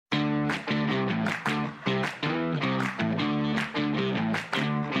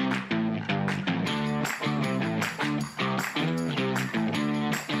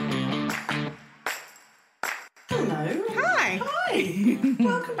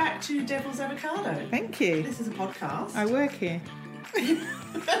Welcome back to Devil's Avocado. Thank you. This is a podcast. I work here.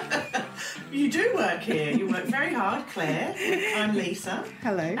 You do work here. You work very hard, Claire. I'm Lisa.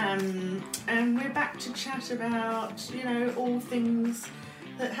 Hello. And we're back to chat about, all things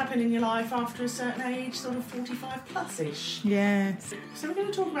that happen in your life after a certain age, sort of 45 plus-ish. Yes. So we're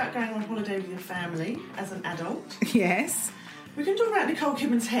going to talk about going on holiday with your family as an adult. Yes. We're going to talk about Nicole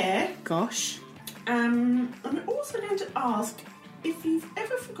Kidman's hair. Gosh. And we're also going to ask if you've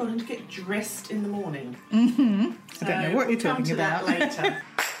ever forgotten to get dressed in the morning. Mm-hmm. So I don't know what you're talking we'll about. come to that later.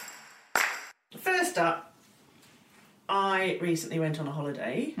 First up, I recently went on a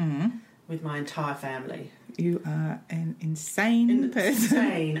holiday with my entire family. You are an insane person.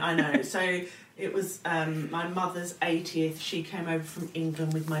 Insane, I know. So it was my mother's 80th. She came over from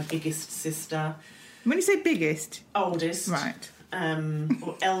England with my biggest sister. When you say biggest? Oldest. Right.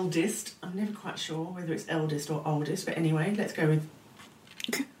 Or eldest. I'm never quite sure whether it's eldest or oldest, but anyway, let's go with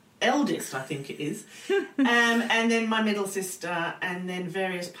eldest, I think it is. And then my middle sister, and then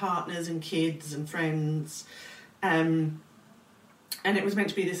various partners and kids and friends. And it was meant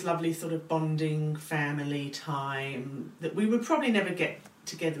to be this lovely sort of bonding family time that we would probably never get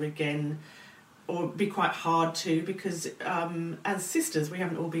together again, or be quite hard to, because as sisters we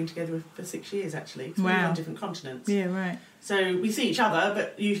haven't all been together for 6 years actually. So we're on different continents. Yeah, right. So we see each other,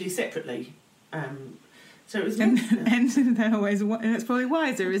 but usually separately. So it was... And they're always... And it's probably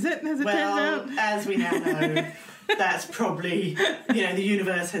wiser, is it? As it turns out? As we now know, that's probably... the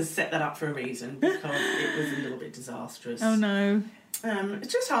universe has set that up for a reason, because it was a little bit disastrous. Oh, no.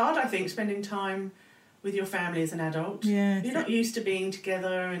 It's just hard, I think, spending time with your family as an adult. Yeah. You're not used to being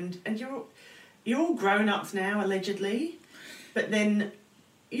together, and you're all grown-ups now, allegedly. But then...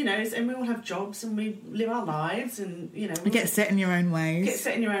 and we all have jobs and we live our lives, and, You get set in your own ways. Get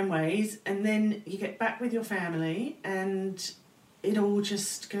set in your own ways, and then you get back with your family and it all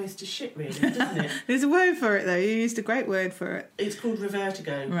just goes to shit, really, doesn't it? There's a word for it, though. You used a great word for it. It's called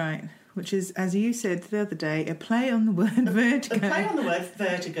revertigo. Right. Which is, as you said the other day, a play on the word vertigo. A play on the word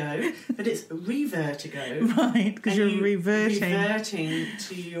vertigo, but it's revertigo. Right, because you're reverting. Reverting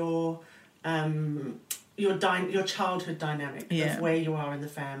to your childhood dynamic of where you are in the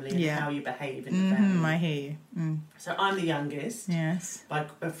family and how you behave in the family. I hear you. Mm. So I'm the youngest. Yes. By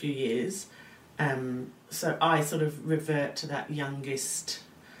a few years. So I sort of revert to that youngest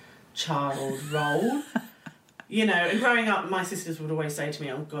child role. And growing up, my sisters would always say to me,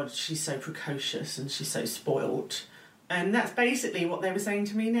 oh God, she's so precocious and she's so spoilt. And that's basically what they were saying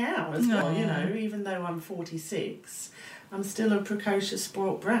to me now as well, even though I'm 46, I'm still a precocious,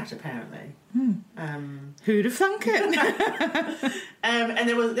 spoilt brat, apparently. Who'd have thunk it? And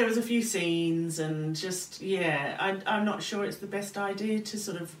there was a few scenes, and just, I'm not sure it's the best idea to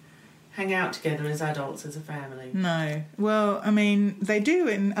sort of hang out together as adults, as a family. No. Well, I mean, they do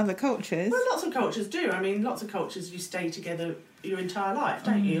in other cultures. Well, lots of cultures do. I mean, lots of cultures you stay together your entire life,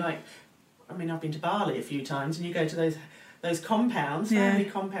 don't you? Like, I mean, I've been to Bali a few times, and you go to those compounds, family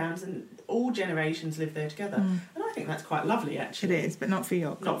compounds, and all generations live there together. And I think that's quite lovely, actually. It is, but not for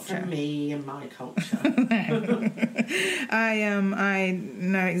your culture. Not for me and my culture. I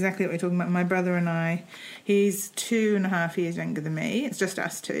know exactly what you're talking about. My brother and I, he's 2.5 years younger than me. It's just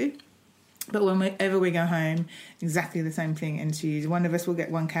us two. But whenever we go home, exactly the same thing ensues. One of us will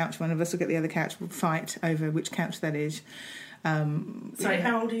get one couch, one of us will get the other couch. We'll fight over which couch that is. Sorry,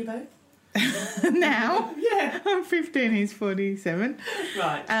 how old are you both? Now? Yeah. I'm 15, he's 47.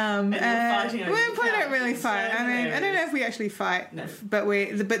 Right. And you're fighting over we don't really fight. So I mean, I don't know if we actually fight, no. but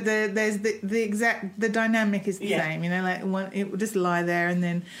there's the dynamic is the same, it will just lie there, and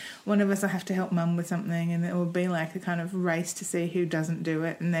then one of us will have to help mum with something, and it will be like a kind of race to see who doesn't do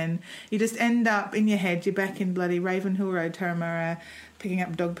it, and then you just end up in your head, you're back in bloody Ravenhill Road, Turramurra, picking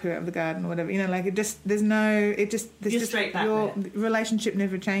up dog poo out of the garden or whatever, your relationship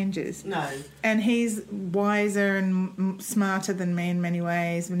never changes. No. And he's wiser and smarter than me in many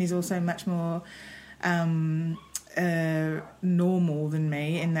ways, and he's also much more normal than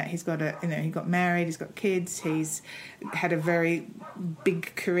me in that he's got he got married, he's got kids, he's had a very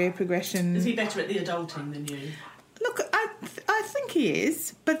big career progression. Is he better at the adulting than you? Look, I think he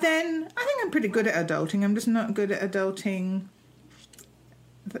is, but then I think I'm pretty good at adulting. I'm just not good at adulting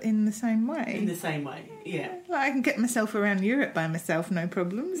in the same way. In the same way, yeah. Like, I can get myself around Europe by myself, no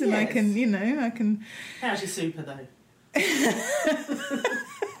problems, and I can. How's your super though?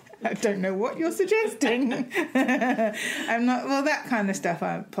 I don't know what you're suggesting. I'm not. Well, that kind of stuff.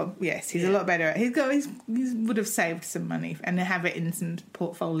 Yes, he's a lot better at. He would have saved some money and have it in some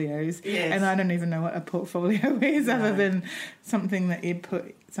portfolios. Yes. And I don't even know what a portfolio is, other than something that you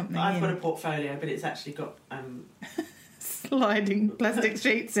put something in. I've got a portfolio, but it's actually got sliding plastic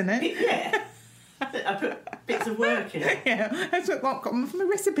sheets in it. Yeah. I put bits of work in. Yeah, that's what got them from the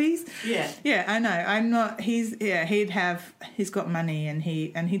recipes. Yeah. Yeah, I know. I'm not. He's got money, and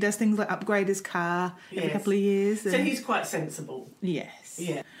he does things like upgrade his car every couple of years. So he's quite sensible. Yes.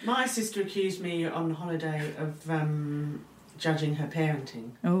 Yeah. My sister accused me on holiday of judging her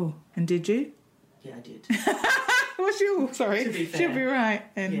parenting. Oh, and did you? Yeah, I did. Was she? Sorry, to be fair. she'll be right.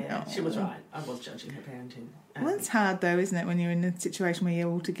 And, yeah, she was right. I was judging her parenting. Well, it's hard though, isn't it, when you're in a situation where you're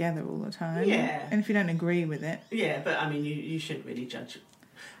all together all the time? Yeah. And if you don't agree with it. Yeah, but I mean, you shouldn't really judge.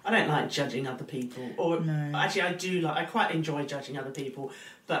 I don't like judging other people. Or no. Actually, I do like. I quite enjoy judging other people,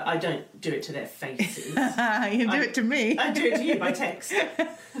 but I don't do it to their faces. You do it to me. I do it to you by text.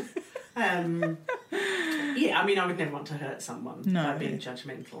 Yeah, I mean, I would never want to hurt someone by being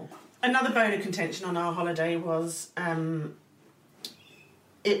judgmental. Another bone of contention on our holiday was.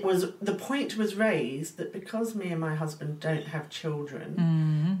 The point was raised that because me and my husband don't have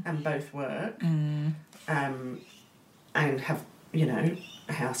children and both work and have,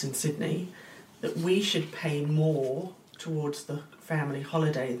 a house in Sydney, that we should pay more towards the family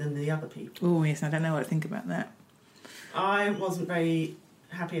holiday than the other people. Oh, yes, I don't know what to think about that. I wasn't very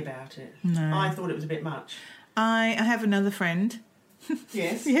happy about it. No. I thought it was a bit much. I have another friend.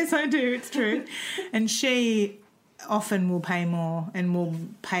 Yes? Yes, I do, it's true. And she often will pay more and will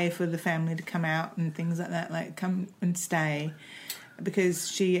pay for the family to come out and things like that, like come and stay,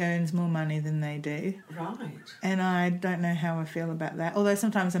 because she earns more money than they do. Right. And I don't know how I feel about that. Although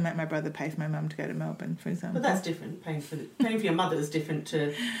sometimes I make my brother pay for my mum to go to Melbourne, for example. But that's different. Paying for your mother is different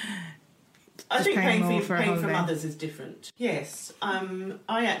to... I think paying for mothers is different. Yes.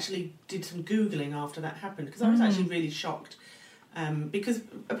 I actually did some Googling after that happened, because I was actually really shocked. Because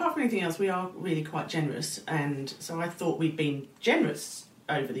apart from anything else, we are really quite generous, and so I thought we'd been generous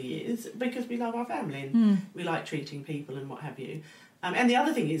over the years because we love our family and we like treating people and what have you. And the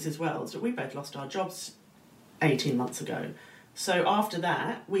other thing is as well is that we both lost our jobs 18 months ago. So after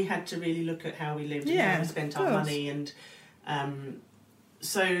that, we had to really look at how we lived and how we spent our money. And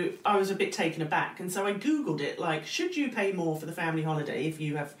so I was a bit taken aback. And so I Googled it, like, should you pay more for the family holiday if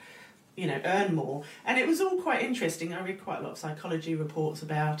you have... earn more. And it was all quite interesting. I read quite a lot of psychology reports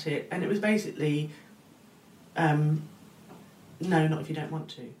about it, and it was basically, no, not if you don't want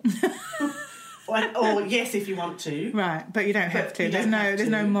to. or yes, if you want to. Right, but you don't have to. There's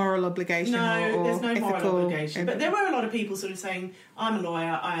no moral obligation. No, there's no ethical moral obligation. But there were a lot of people sort of saying, I'm a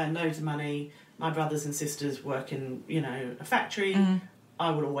lawyer, I earn loads of money, my brothers and sisters work in, a factory, I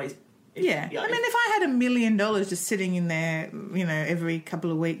would always... I mean, if I had $1 million just sitting in there, every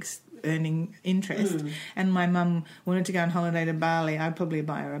couple of weeks earning interest, and my mum wanted to go on holiday to Bali, I'd probably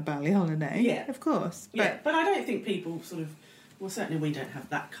buy her a Bali holiday. Yeah. Of course. But I don't think people sort of... Well, certainly we don't have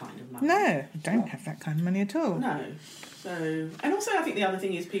that kind of money. No, I don't have that kind of money at all. No. So... And also I think the other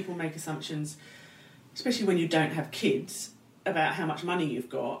thing is people make assumptions, especially when you don't have kids, about how much money you've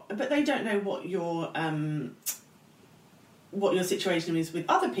got, but they don't know what your situation is with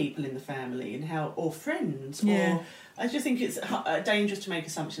other people in the family and or friends. Yeah. Or I just think it's dangerous to make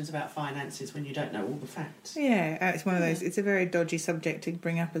assumptions about finances when you don't know all the facts. Yeah, it's one of those. It's a very dodgy subject to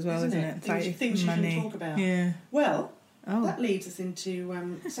bring up as well, isn't it? Things money. You can talk about. Yeah. Well, that leads us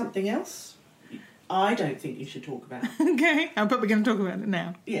into something else. I don't think you should talk about. Okay, I'm probably going to talk about it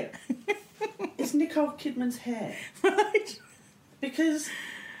now. Yeah. It's Nicole Kidman's hair. Right. Because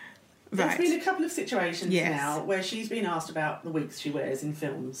there's been a couple of situations now where she's been asked about the wigs she wears in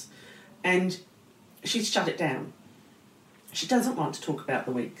films, and she's shut it down. She doesn't want to talk about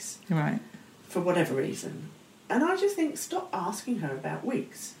the wigs. Right. For whatever reason. And I just think, stop asking her about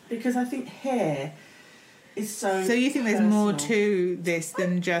wigs, because I think hair is so you think there's personal. more to this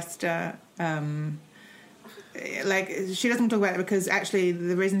than just... like, she doesn't talk about it because actually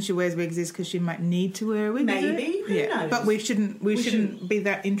the reason she wears wigs is because she might need to wear a wig. Maybe, who knows? But we shouldn't be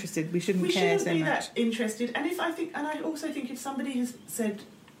that interested. We shouldn't care so much. We shouldn't be that interested. And I also think if somebody has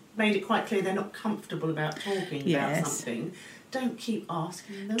made it quite clear they're not comfortable about talking about something, don't keep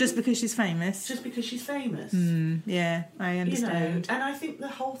asking them. Just because she's famous. Just because she's famous. Yeah, I understand. And I think the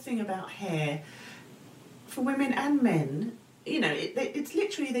whole thing about hair, for women and men... it's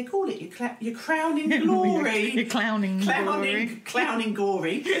literally, they call it your crowning glory. Your clowning glory. Clowning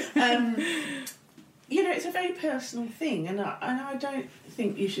gory. It's a very personal thing, and I don't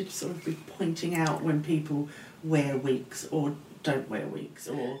think you should sort of be pointing out when people wear wigs or don't wear wigs,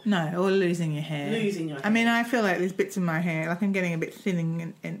 or losing your hair. I mean, I feel like there's bits of my hair, like I'm getting a bit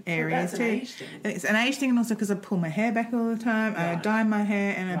thinning in areas too. Age thing. It's an age thing, and also because I pull my hair back all the time. Right. I dye my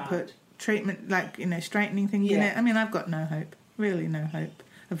hair, and I put treatment, like straightening things in it. I mean, I've got no hope, really no hope.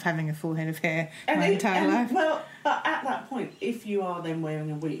 of having a full head of hair my entire life. Well, but at that point, if you are then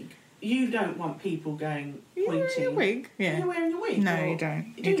wearing a wig, you don't want people going pointing. You're wearing a wig, yeah. You're wearing a wig. No, you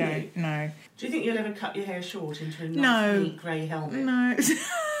don't. You don't. No. Do you think you'll ever cut your hair short into a nice, neat grey helmet? No.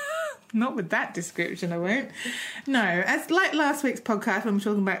 Not with that description, I won't. No, as like last week's podcast when we were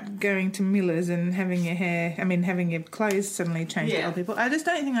talking about going to Miller's and having having your clothes suddenly changed to old people. I just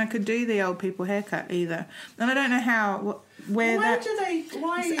don't think I could do the old people haircut either. And I don't know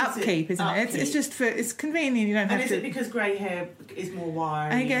why is upkeep, isn't it? It's just it's convenient. You don't have to. And is it because grey hair is more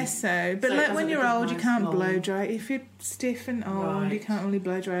wiry? I guess so. But like when you're old, you can't blow dry. If you're stiff and old, you can't really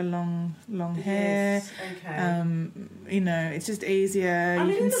blow dry long hair. Yes, okay. It's just easier.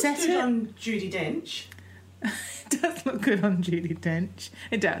 You can set it on Judi Dench. It does look good on Judi Dench.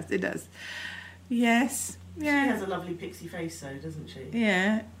 It does. Yes. Yeah. She has a lovely pixie face though, doesn't she?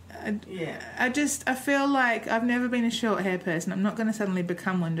 Yeah. I feel like I've never been a short hair person. I'm not going to suddenly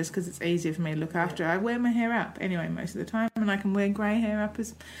become one just because it's easier for me to look after. I wear my hair up anyway most of the time, and I can wear grey hair up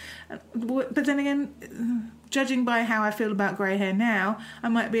but then again, judging by how I feel about grey hair now, I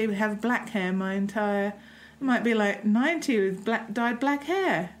might be able to have black hair I might be like 90 with dyed black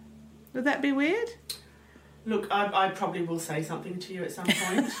hair. Would that be weird? Look, I probably will say something to you at some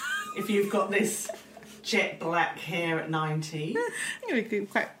point. If you've got this jet black hair at 90, it would be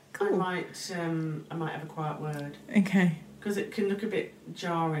quite cool. I might have a quiet word. Okay. Because it can look a bit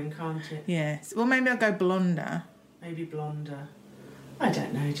jarring, can't it? Yes. Well, maybe I'll go blonder. Maybe blonder. I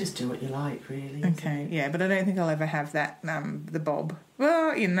don't know. Just do what you like, really. Okay. Yeah, but I don't think I'll ever have that. The bob.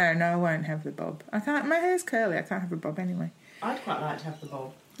 Well, no, I won't have the bob. I can't. My hair's curly. I can't have a bob anyway. I'd quite like to have the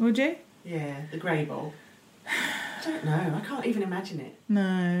bob. Would you? Yeah, the grey bob. I don't know. I can't even imagine it.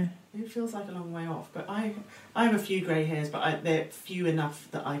 No. It feels like a long way off. But I have a few grey hairs, but they're few enough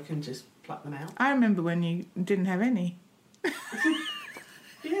that I can just pluck them out. I remember when you didn't have any.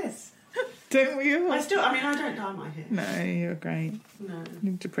 Yes. Don't we all? I don't dye my hair. No, you're great. No.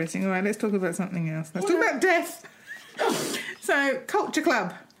 You're depressing. All right, let's talk about something else. Let's talk about death. So, Culture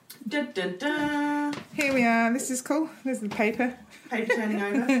Club. Da, da, da. Here we are. This is cool. There's the paper. Paper turning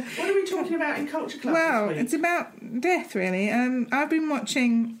over. What are we talking about in Culture Club Well, this week? it's about death, really. I've been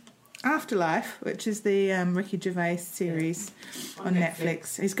watching Afterlife, which is the Ricky Gervais series on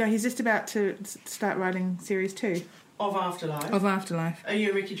Netflix. He's just about to start writing series 2. Of Afterlife. Are you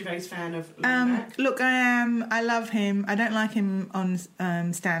a Ricky Gervais fan of Back? Look, I am. I love him. I don't like him on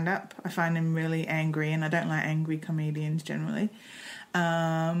stand-up. I find him really angry, and I don't like angry comedians generally.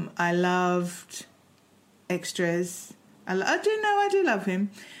 I loved Extras. I do love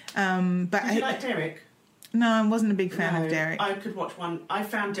him. But Did you like Derek? No, I wasn't a big fan of Derek. I could watch one. I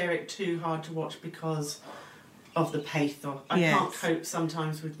found Derek too hard to watch because of the pathos. I can't cope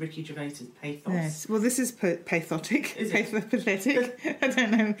sometimes with Ricky Gervais's pathos. Yes. Well, this is pathetic. Is it? Pathetic. I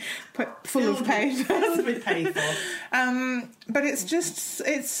don't know. Full of pathos. Filled with pathos. But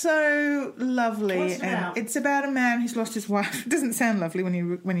it's so lovely. What's it about? It's about a man who's lost his wife. It doesn't sound lovely when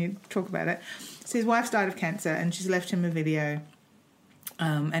you talk about it. So his wife's died of cancer, and she's left him a video.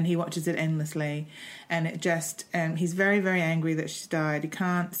 And he watches it endlessly, and he's very, very angry that she's died. He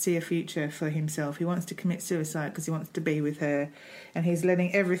can't see a future for himself. He wants to commit suicide because he wants to be with her, and he's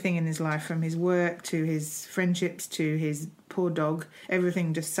letting everything in his life, from his work to his friendships to his poor dog,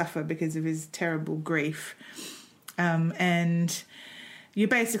 everything just suffer because of his terrible grief. And you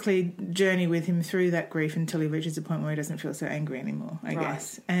basically journey with him through that grief until he reaches a point where he doesn't feel so angry anymore, I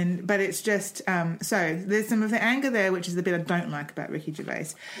guess. But it's just so there's some of the anger there, which is the bit I don't like about Ricky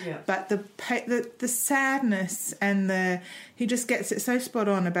Gervais. Yeah. But the sadness and he just gets it so spot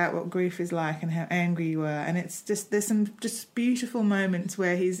on about what grief is like and how angry you are, and it's just there's some just beautiful moments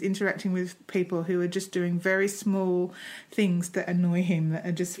where he's interacting with people who are just doing very small things that annoy him that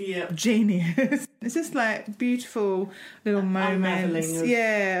are just genius. It's just like beautiful little moments. Of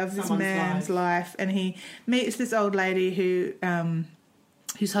this man's life. And he meets this old lady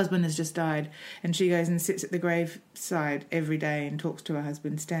whose husband has just died, and she goes and sits at the graveside every day and talks to her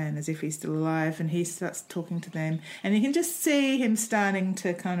husband Stan as if he's still alive, and he starts talking to them, and you can just see him starting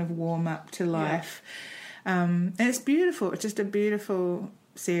to kind of warm up to life. And it's beautiful. It's just a beautiful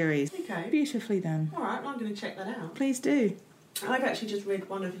series. Okay. Beautifully done. All right, well, I'm going to check that out. Please do. I've actually just read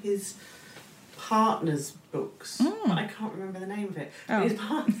one of his partner's books, but I can't remember the name of it. Oh. His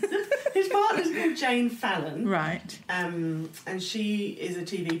partner's called Jane Fallon. Right. And she is a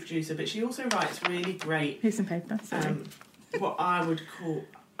TV producer, but she also writes really great... Here's some paper. Sorry. What I would call...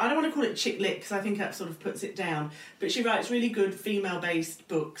 I don't want to call it chick lit because I think that sort of puts it down, but she writes really good female-based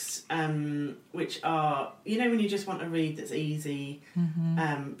books, which are, when you just want to read that's easy,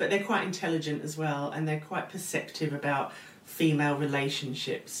 but they're quite intelligent as well, and they're quite perceptive about female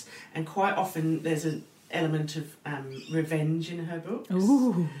relationships, and quite often there's an element of revenge in her books.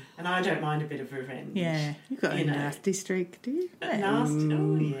 Ooh. And I don't mind a bit of revenge. Yeah, you've got a nasty streak, do you? Nasty,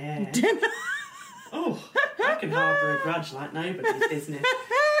 oh yeah. Oh, I can harbour a grudge like nobody's business.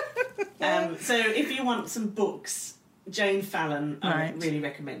 So if you want some books, Jane Fallon, I really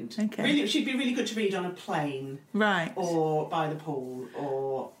recommend. Okay. Really, she'd be really good to read on a plane. Right. Or by the pool,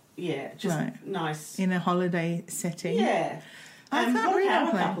 or, just nice. In a holiday setting. Yeah. I can't read on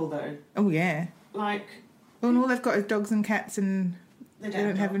a plane. Couple, though. Oh, yeah. Like... Well, and all they've got is dogs and cats, and they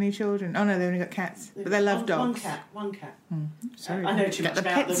don't have any children. Oh, no, they've only got cats. But they love dogs. One cat. Sorry. I know too much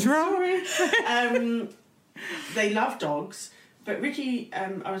about them. Sorry. They love dogs. But Ricky,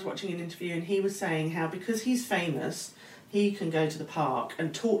 I was watching an interview, and he was saying how because he's famous, he can go to the park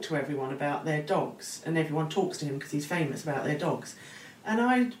and talk to everyone about their dogs, and everyone talks to him because he's famous about their dogs. And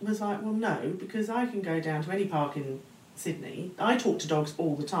I was like, well, no, because I can go down to any park in Sydney. I talk to dogs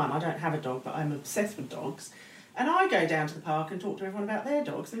all the time. I don't have a dog, but I'm obsessed with dogs. And I go down to the park and talk to everyone about their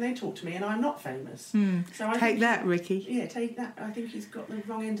dogs, and they talk to me, and I'm not famous. So I take that, Ricky. Yeah, take that. I think he's got the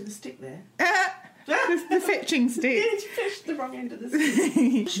wrong end of the stick there. The fetching stick. Yeah, he fished the wrong end of the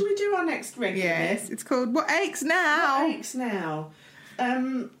stick. Should we do our next regular? Yes, it's called What Aches Now? What Aches Now?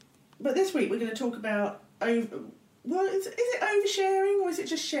 But this week we're going to talk about is it oversharing or is it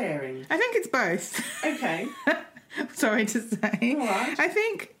just sharing? I think it's both. Okay. Sorry to say. All right. I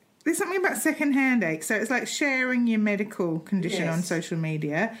think there's something about second-hand ache. So it's like sharing your medical condition on social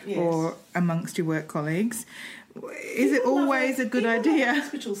media or amongst your work colleagues. Is it always a good idea?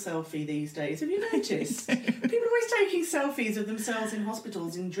 Hospital selfie these days. Have you noticed? People are always taking selfies of themselves in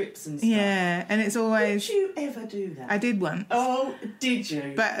hospitals in drips and stuff. Yeah, and it's always... Did you ever do that? I did once. Oh, did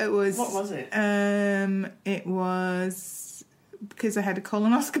you? But it was... What was it? It was because I had a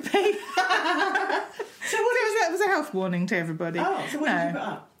colonoscopy. So it was a health warning to everybody. Oh, so what did you put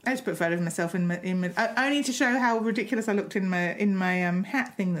up? I just put a photo of myself in my only to show how ridiculous I looked in my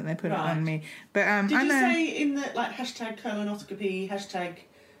hat thing that they put on me. But did you say in the hashtag colonoscopy, hashtag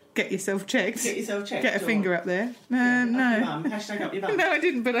get yourself checked? Get yourself checked. Get a finger up there. No. Up no. your bum. Hashtag up your bum. No, I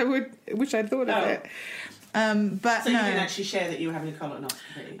didn't, but I wish I'd thought of it. But so no. You didn't actually share that you were having a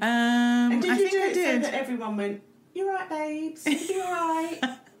colonoscopy. And did I you think do I it did. so that everyone went, "You're right, babes. You're right."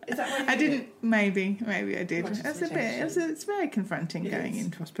 Is that what I didn't. Maybe I did. It's very confronting going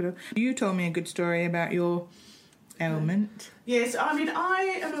into hospital. You told me a good story about your ailment. Yes, I mean,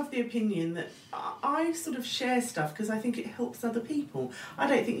 I am of the opinion that I sort of share stuff because I think it helps other people. I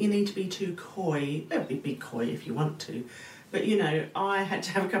don't think you need to be too coy. Well, be coy if you want to. But, I had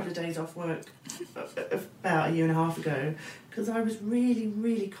to have a couple of days off work about a year and a half ago because I was really,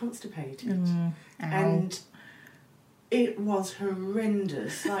 really constipated. And it was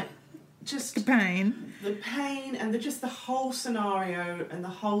horrendous. Like, just... The pain. The pain and just the whole scenario and the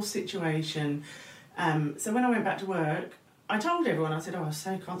whole situation. So when I went back to work, I told everyone, I said, I was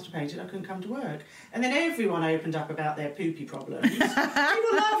so constipated I couldn't come to work. And then everyone opened up about their poopy problems. People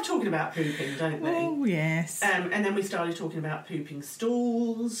love talking about pooping, don't they? Oh, yes. And then we started talking about pooping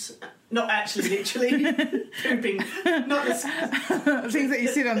stools. Not actually, literally. Pooping. Not the... things that you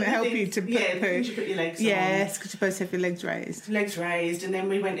sit on that help you to put the things you put your legs on. Yes, because you're supposed to have your legs raised. Legs raised. And then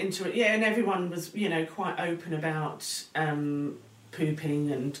we went into it. Yeah, and everyone was, quite open about... pooping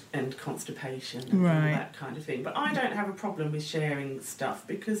and constipation and all that kind of thing. But I don't have a problem with sharing stuff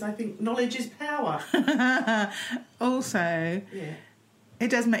because I think knowledge is power. Also, it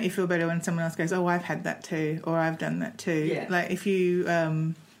does make you feel better when someone else goes, "Oh, I've had that too," or "I've done that too." Yeah. Like if you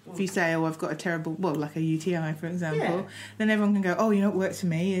say, "Oh, I've got a terrible," like a UTI, for example, then everyone can go, "Oh, what works for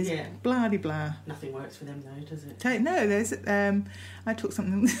me is blah de blah." Nothing works for them though, does it? No, there's. I took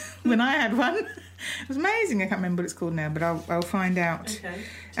something when I had one. It was amazing. I can't remember what it's called now, but I'll find out. Okay.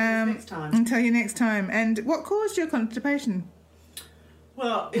 Next time. I'll tell you next time. And what caused your constipation?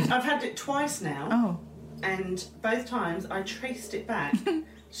 Well, I've had it twice now. Oh. And both times I traced it back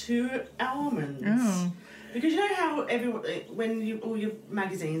to almonds. Oh. Because you know how all your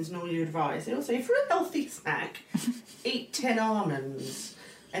magazines and all your advice, they all say, for a healthy snack, eat 10 almonds.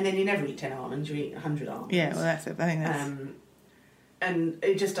 And then you never eat 10 almonds, you eat 100 almonds. Yeah, well, that's it. I think that's... and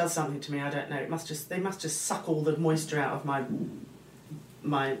it just does something to me, I don't know. They must just suck all the moisture out of my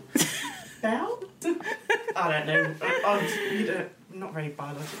bowel? I don't know. I'm not very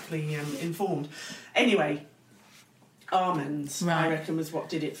biologically informed. Anyway... Almonds, I reckon, was what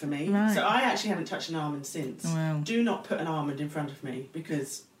did it for me. Right. So I actually haven't touched an almond since. Wow. Do not put an almond in front of me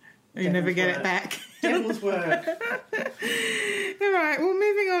because... You never get it back. Devil's work. All right, well,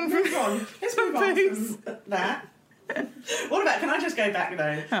 moving on. Let's move on from that. What about, can I just go back,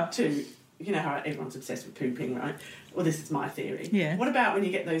 though, to you know how everyone's obsessed with pooping, right? Well, this is my theory. Yeah. What about when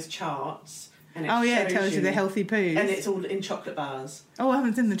you get those charts and it tells you the healthy poos. and it's all in chocolate bars? Oh, I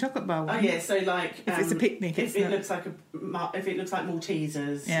haven't seen the chocolate bar one. Oh yeah, so like if it's a picnic, if it looks like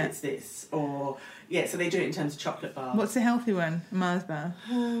Maltesers, it's this, or so they do it in terms of chocolate bars. What's the healthy one? Mars bar,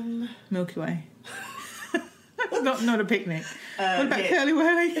 Milky Way. not a picnic. What about Curly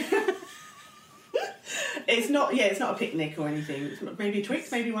Whirly? It's not a picnic or anything. It's maybe a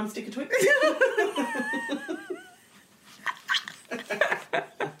Twix, maybe one stick of Twix.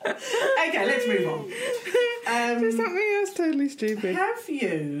 Okay, let's move on. Just something else totally stupid. Have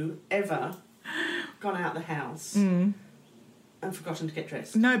you ever gone out the house and forgotten to get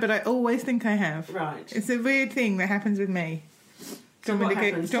dressed? No, but I always think I have. Right. It's a weird thing that happens with me. Do you want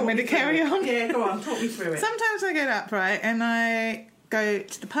me to carry on? Yeah, go on, talk me through it. Sometimes I get up, right, and I go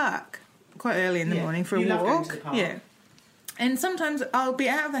to the park quite early in the morning for a walk. Love going to the park. Yeah. And sometimes I'll be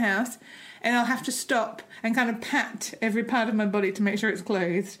out of the house and I'll have to stop and kind of pat every part of my body to make sure it's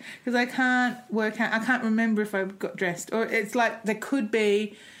clothed, because I can't work out, I can't remember if I got dressed, or it's like there could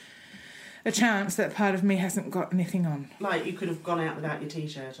be a chance that part of me hasn't got anything on. Like you could have gone out without your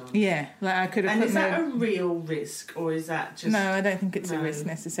t-shirt on. Yeah, like I could have. And is that a real risk, or is that just? No, I don't think it's a risk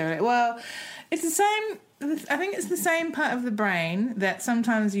necessarily. Well, it's the same. I think it's the same part of the brain that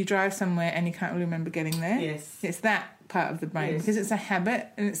sometimes you drive somewhere and you can't really remember getting there. Yes, it's that part of the brain because it's a habit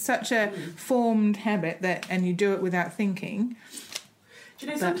and it's such a formed habit and you do it without thinking. Do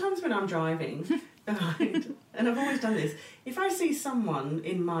you know, sometimes when I'm driving, and I've always done this, if I see someone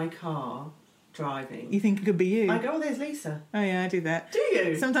in my car driving, you think it could be you. I go, oh, there's Lisa. Oh yeah, I do that. Do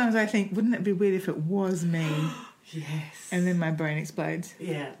you? Sometimes I think, wouldn't it be weird if it was me? Yes. And then my brain explodes.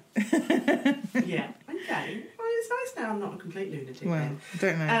 Yeah. Yeah. Okay. Well, it's nice now I'm not a complete lunatic. Well, then. I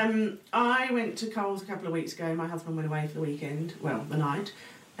don't know. I went to Coles a couple of weeks ago. My husband went away for the weekend, well, the night,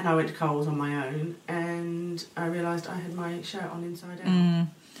 and I went to Coles on my own, and I realised I had my shirt on inside out.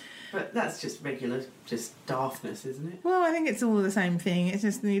 But that's just regular, just daftness, isn't it? Well, I think it's all the same thing. It's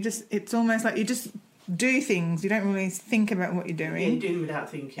just it's almost like you just do things. You don't really think about what you're doing. Yeah, you do them without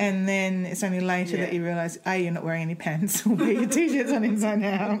thinking. And then it's only later that you realise, A, you're not wearing any pants, or B, your t-shirt's on inside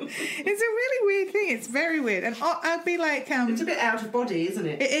out. It's a really weird thing. It's very weird. And I'd be like... it's a bit out of body, isn't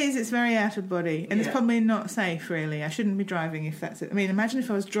it? It is. It's very out of body. And it's probably not safe, really. I shouldn't be driving if that's it. I mean, imagine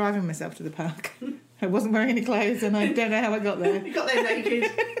if I was driving myself to the park. I wasn't wearing any clothes and I don't know how I got there. You got there naked.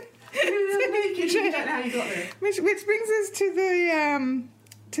 You don't know how you got there. Which brings us to the...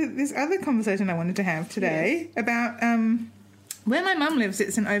 to this other conversation I wanted to have today about where my mum lives.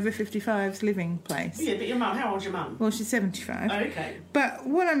 It's an over 55s living place. Yeah, but your mum, how old's your mum? Well, she's 75. Oh, okay. But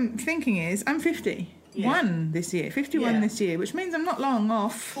what I'm thinking is I'm 51 this year, 51 this year, which means I'm not long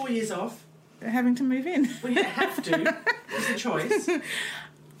off. 4 years off. Having to move in. Well, you have to. It's a choice.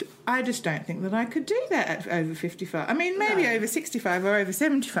 I just don't think that I could do that at over 55. I mean, maybe over 65 or over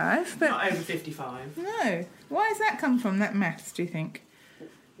 75, but... Not over 55. No. Why has that come from, that maths, do you think?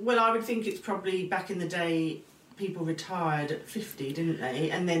 Well, I would think it's probably back in the day people retired at 50, didn't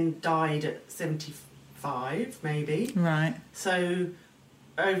they? And then died at 75, maybe. Right. So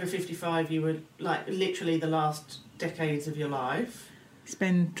over 55 you were like literally the last decades of your life.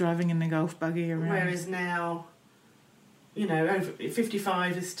 Spend driving in a golf buggy around. Whereas now, you know, over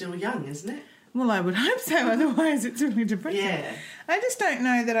 55 is still young, isn't it? Well, I would hope so, otherwise it's really depressing. Yeah. I just don't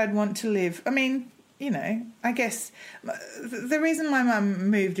know that I'd want to live... I mean... You know, I guess the reason my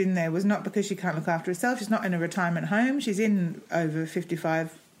mum moved in there was not because she can't look after herself. She's not in a retirement home. She's in over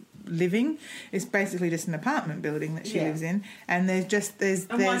 55 living. It's basically just an apartment building that she lives in. And there's...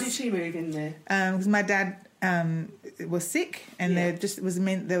 And why did she move in there? Because my dad was sick and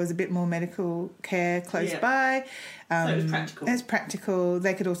there was a bit more medical care close by. So it was practical. It's practical.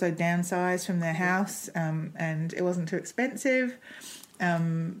 They could also downsize from their house and it wasn't too expensive.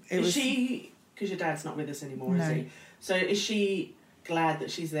 Is she... Because your dad's not with us anymore, is he? So is she glad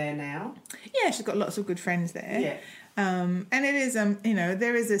that she's there now? Yeah, she's got lots of good friends there. Yeah. And it is, you know,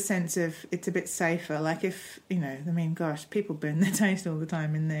 there is a sense of it's a bit safer. Like if, you know, I mean, gosh, people burn their toast all the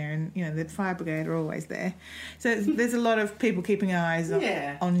time in there and, you know, the fire brigade are always there. So there's a lot of people keeping eyes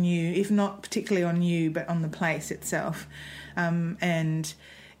on you, if not particularly on you, but on the place itself. And,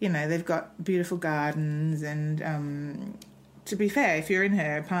 you know, they've got beautiful gardens and... to be fair, if you're in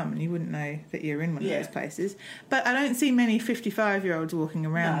her apartment, you wouldn't know that you're in one of those places. But I don't see many 55-year-olds walking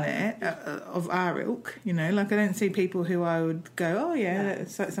around there of our ilk, you know. Like, I don't see people who I would go, oh, yeah,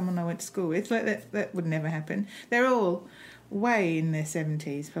 that's like someone I went to school with. Like, that would never happen. They're all way in their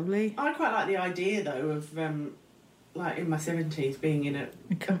 70s, probably. I quite like the idea, though, of like in my 70s, being in a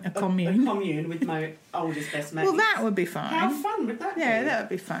commune with my oldest best mate. Well, that would be fine. How fun would that be? Yeah, that would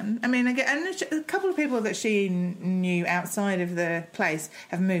be fun. I mean, again, and a couple of people that she knew outside of the place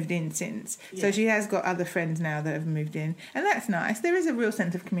have moved in since. Yeah. So she has got other friends now that have moved in. And that's nice. There is a real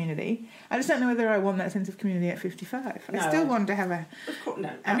sense of community. I just don't know whether I want that sense of community at 55. I still want to have a... Of course, no.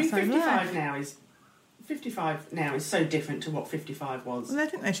 I mean, 55 now is so different to what 55 was. Well, I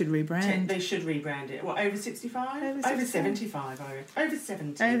think they should rebrand. They should rebrand it. What, over 65? Over 75, I reckon. Over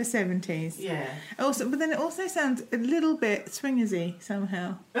 70. Over 70s. Yeah. Also, but then it also sounds a little bit swingersy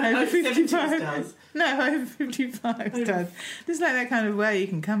somehow. Over 55 does. No, over 55 does. Just like that kind of way you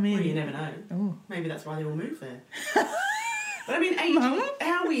can come in. Well, you never know. Oh. Maybe that's why they all move there. But I mean,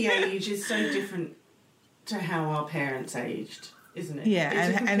 how we age is so different to how our parents aged, isn't it? Yeah,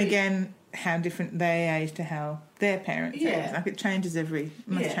 and again... how different they age to how their parents age. Like it changes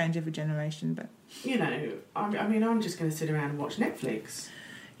must change every generation, but... You know, I mean, I'm just going to sit around and watch Netflix.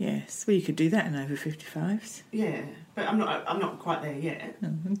 Yes, well, you could do that in over 55s. Yeah, but I'm not quite there yet.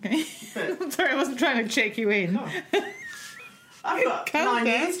 Oh, okay. But, I'm sorry, I wasn't trying to check you in. I've got 9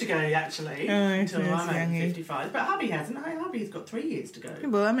 years to go, actually, until I'm over 55. But hubby hasn't. Hubby's got 3 years to go.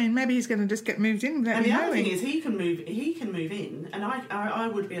 Well, I mean, maybe he's going to just get moved in without and you the knowing. other thing is he can move in, and I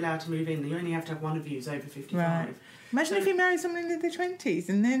would be allowed to move in. You only have to have one of you who's over 55. Right. Imagine if you marry someone in their 20s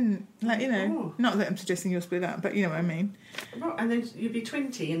and then, like, you know, not that I'm suggesting you'll split up, but you know what I mean. Well, and then you'd be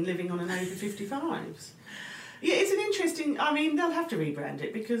 20 and living on an over 55s. Yeah, it's an interesting... I mean, they'll have to rebrand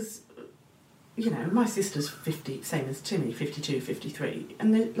it because... You know, my sister's 50, same as Timmy, 52, 53.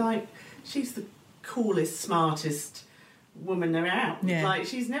 And they're like, she's the coolest, smartest woman around. Yeah. Like,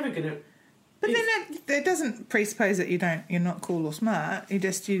 she's never going to... But then that doesn't presuppose that you're not cool or smart.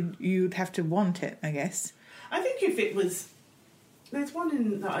 You'd have to want it, I guess. I think if it was... There's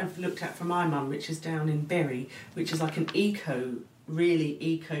one that I've looked at for my mum, which is down in Bury, which is like an really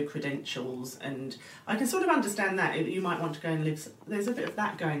eco credentials, and I can sort of understand that you might want to go and live. There's a bit of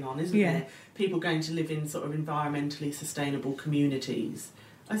that going on, isn't there? People going to live in sort of environmentally sustainable communities.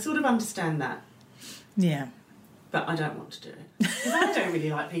 I sort of understand that. Yeah. But I don't want to do it because I don't really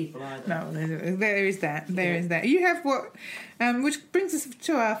like people either. No, there is that. There is that. You have what, which brings us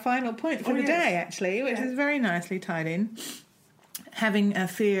to our final point for the day, actually, which is very nicely tied in. Having a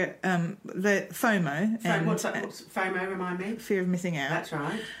fear, the FOMO. What's FOMO, remind me? Fear of missing out. That's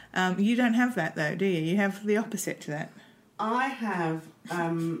right. You don't have that, though, do you? You have the opposite to that. I have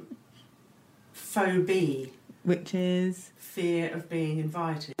phobie. Which is? Fear of being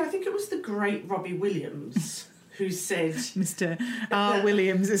invited. I think it was the great Robbie Williams who said... Mr. R.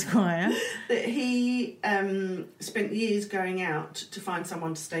 Williams, Esquire. That he spent years going out to find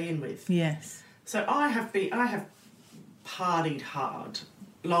someone to stay in with. Yes. So I have partied hard,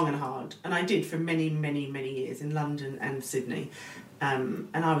 long and hard, and I did for many, many, many years in London and Sydney, and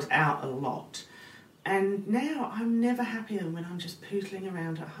I was out a lot. And now I'm never happier than when I'm just pootling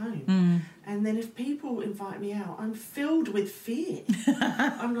around at home. And then if people invite me out, I'm filled with fear.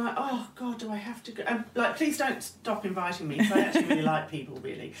 I'm like, oh God, do I have to go? Like, please don't stop inviting me, because I actually really like people,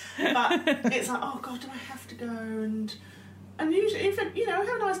 really. But it's like, oh God, do I have to go? And usually, if it, have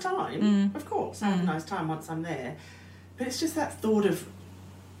a nice time. Of course, I have a nice time once I'm there. But it's just that thought of,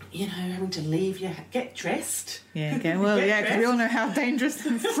 having to leave get dressed. Yeah, again. Well, because we all know how dangerous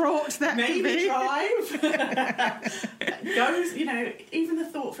and fraught that can be. Maybe drive. Goes, even the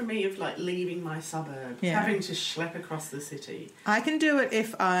thought for me of like leaving my suburb, having to schlep across the city. I can do it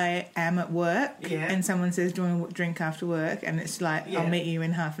if I am at work and someone says, do you want to drink after work? And it's like, I'll meet you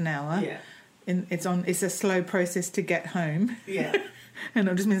in half an hour. Yeah. And it's a slow process to get home. Yeah. And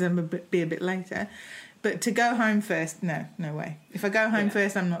it just means I'm be a bit later. But to go home first, no way. If I go home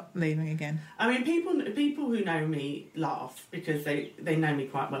first, I'm not leaving again. I mean, people who know me laugh because they know me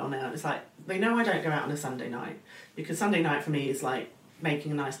quite well now. It's like, they know I don't go out on a Sunday night, because Sunday night for me is like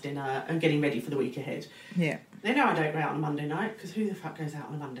making a nice dinner and getting ready for the week ahead. Yeah. They know I don't go out on a Monday night, because who the fuck goes out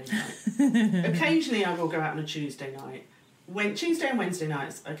on a Monday night? Occasionally I will go out on a Tuesday night. Tuesday and Wednesday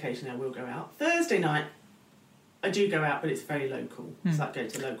nights, occasionally I will go out. Thursday night, I do go out, but it's very local. It's like go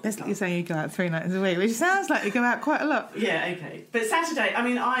to local. That's like you say you go out 3 nights a week, which sounds like you go out quite a lot. Yeah, okay. But Saturday, I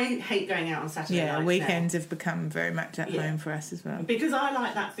mean, I hate going out on Saturday nights. Yeah, weekends have become very much at home for us as well. Because I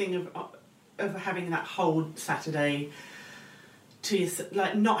like that thing of having that whole Saturday to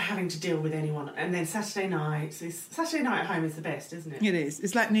like not having to deal with anyone. And then Saturday night at home is the best, isn't it? It is.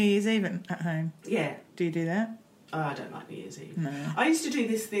 It's like New Year's Eve at home. Yeah. Do you do that? I don't like New Year's Eve. No. I used to do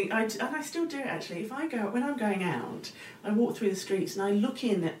this thing, and I still do it actually. If I go, when I'm going out, I walk through the streets and I look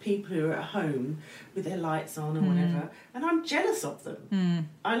in at people who are at home with their lights on or whatever, and I'm jealous of them.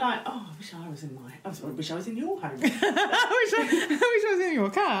 I like, I wish I was in your home. I wish I was in your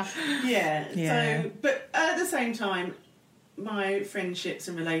car. Yeah. So, but at the same time, my friendships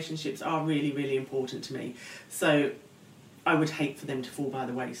and relationships are really, really important to me. So I would hate for them to fall by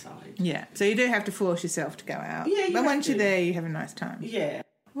the wayside. Yeah. So you do have to force yourself to go out. Yeah, but once you're there, you have a nice time. Yeah.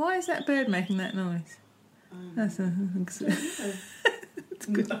 Why is that bird making that noise? That's it's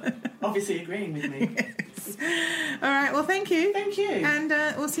good. Obviously agreeing with me. Yes. All right. Well, thank you. Thank you. And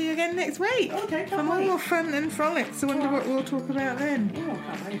we'll see you again next week. Okay, for more fun and frolics. I wonder what we'll talk about then. Oh,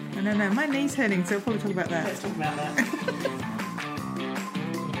 I can't wait. I don't know. My knee's hurting, so we'll probably talk about that. Let's talk about that.